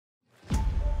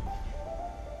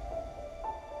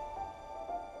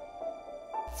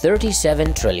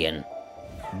37 trillion.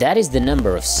 That is the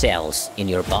number of cells in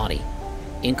your body.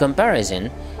 In comparison,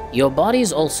 your body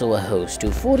is also a host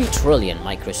to 40 trillion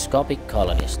microscopic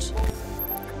colonists.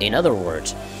 In other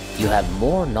words, you have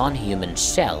more non-human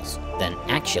cells than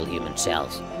actual human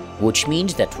cells, which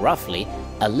means that roughly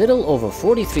a little over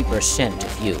 43%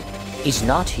 of you is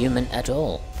not human at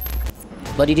all.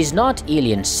 But it is not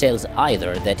alien cells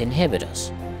either that inhabit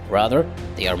us. Rather,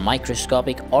 they are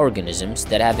microscopic organisms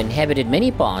that have inhabited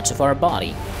many parts of our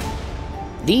body.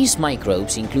 These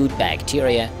microbes include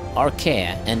bacteria,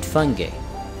 archaea, and fungi.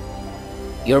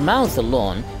 Your mouth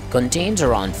alone contains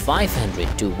around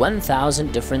 500 to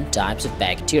 1,000 different types of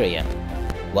bacteria,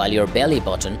 while your belly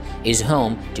button is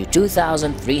home to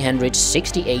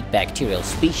 2,368 bacterial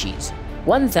species.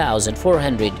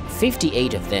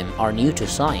 1,458 of them are new to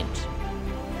science.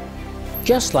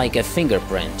 Just like a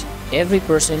fingerprint, every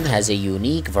person has a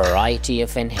unique variety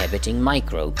of inhabiting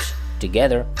microbes.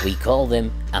 Together, we call them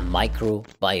a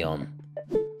microbiome.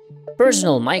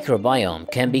 Personal microbiome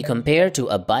can be compared to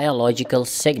a biological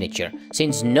signature,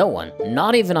 since no one,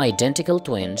 not even identical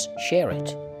twins, share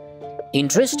it.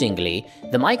 Interestingly,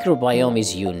 the microbiome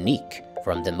is unique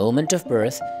from the moment of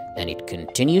birth, and it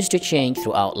continues to change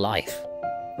throughout life.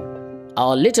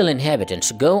 Our little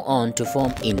inhabitants go on to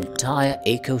form entire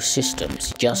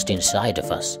ecosystems just inside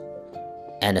of us.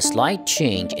 And a slight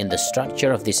change in the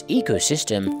structure of this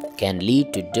ecosystem can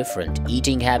lead to different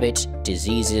eating habits,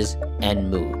 diseases, and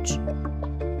moods.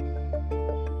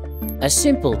 A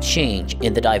simple change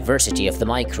in the diversity of the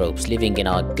microbes living in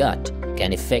our gut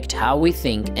can affect how we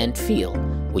think and feel,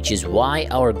 which is why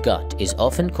our gut is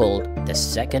often called the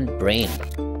second brain.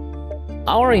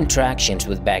 Our interactions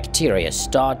with bacteria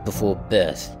start before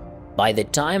birth. By the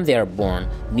time they are born,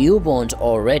 newborns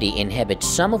already inhabit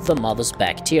some of the mother's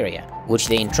bacteria, which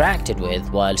they interacted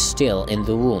with while still in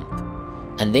the womb,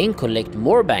 and then collect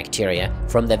more bacteria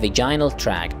from the vaginal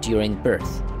tract during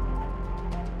birth.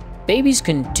 Babies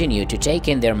continue to take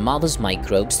in their mother's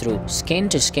microbes through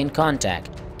skin-to-skin contact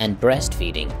and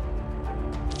breastfeeding.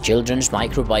 Children's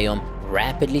microbiome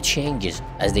rapidly changes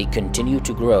as they continue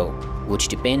to grow, which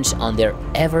depends on their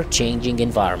ever-changing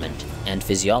environment and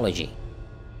physiology.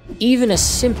 Even a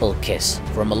simple kiss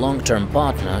from a long-term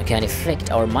partner can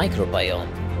affect our microbiome.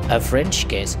 A French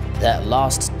kiss that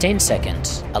lasts 10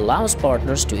 seconds allows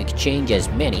partners to exchange as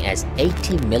many as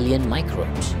 80 million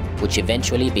microbes, which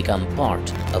eventually become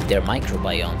part of their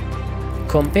microbiome.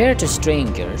 Compared to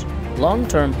strangers,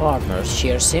 long-term partners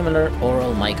share similar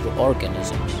oral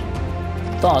microorganisms.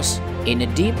 Thus, in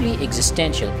a deeply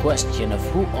existential question of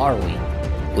who are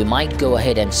we might go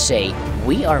ahead and say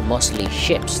we are mostly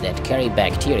ships that carry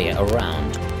bacteria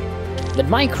around. But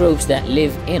microbes that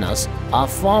live in us are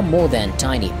far more than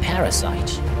tiny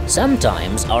parasites.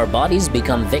 Sometimes our bodies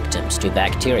become victims to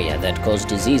bacteria that cause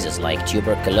diseases like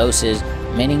tuberculosis,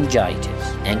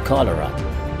 meningitis, and cholera.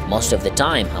 Most of the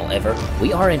time, however,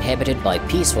 we are inhabited by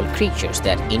peaceful creatures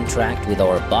that interact with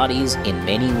our bodies in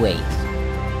many ways.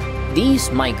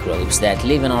 These microbes that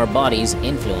live in our bodies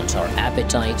influence our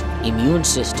appetite, immune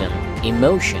system,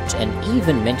 emotions, and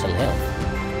even mental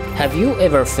health. Have you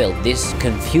ever felt this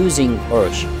confusing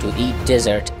urge to eat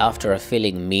dessert after a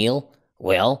filling meal?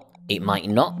 Well, it might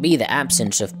not be the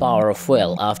absence of power of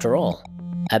will after all.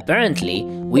 Apparently,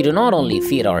 we do not only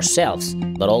feed ourselves,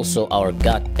 but also our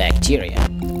gut bacteria,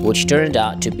 which turned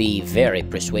out to be very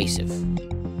persuasive.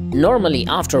 Normally,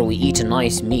 after we eat a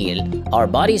nice meal, our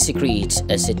body secretes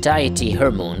a satiety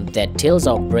hormone that tells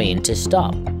our brain to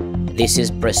stop. This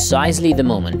is precisely the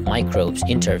moment microbes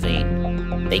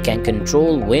intervene. They can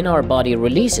control when our body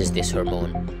releases this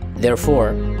hormone.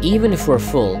 Therefore, even if we're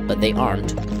full but they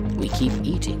aren't, we keep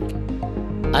eating.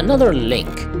 Another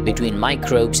link between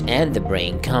microbes and the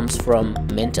brain comes from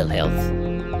mental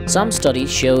health. Some studies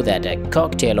show that a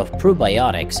cocktail of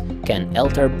probiotics can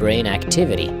alter brain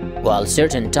activity, while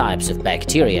certain types of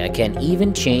bacteria can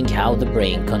even change how the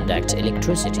brain conducts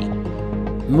electricity.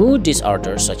 Mood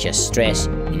disorders such as stress,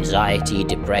 anxiety,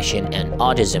 depression, and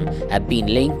autism have been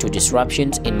linked to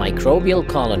disruptions in microbial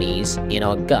colonies in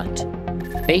our gut.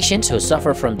 Patients who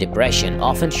suffer from depression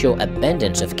often show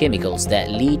abundance of chemicals that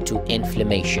lead to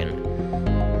inflammation.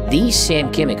 These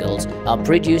same chemicals are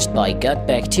produced by gut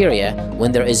bacteria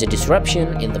when there is a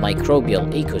disruption in the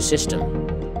microbial ecosystem.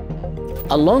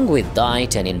 Along with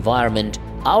diet and environment,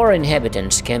 our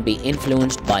inhabitants can be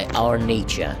influenced by our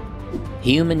nature.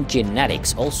 Human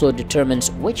genetics also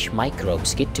determines which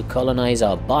microbes get to colonize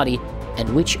our body and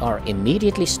which are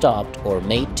immediately stopped or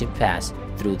made to pass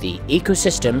through the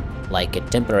ecosystem like a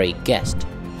temporary guest.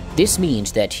 This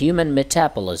means that human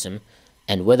metabolism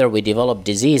and whether we develop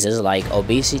diseases like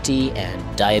obesity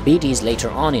and diabetes later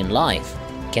on in life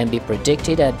can be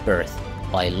predicted at birth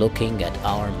by looking at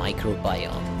our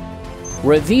microbiome.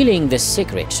 Revealing the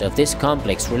secrets of this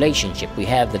complex relationship we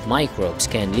have with microbes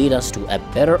can lead us to a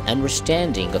better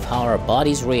understanding of how our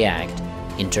bodies react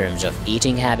in terms of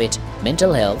eating habit,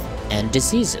 mental health, and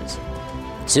diseases.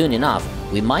 Soon enough,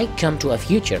 we might come to a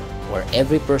future where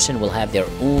every person will have their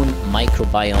own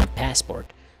microbiome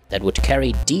passport that would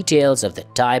carry details of the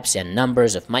types and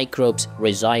numbers of microbes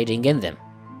residing in them.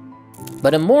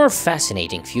 But a more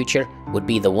fascinating future would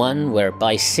be the one where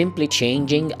by simply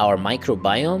changing our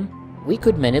microbiome, we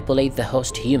could manipulate the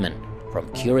host human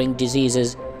from curing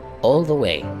diseases all the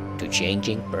way to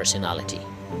changing personality.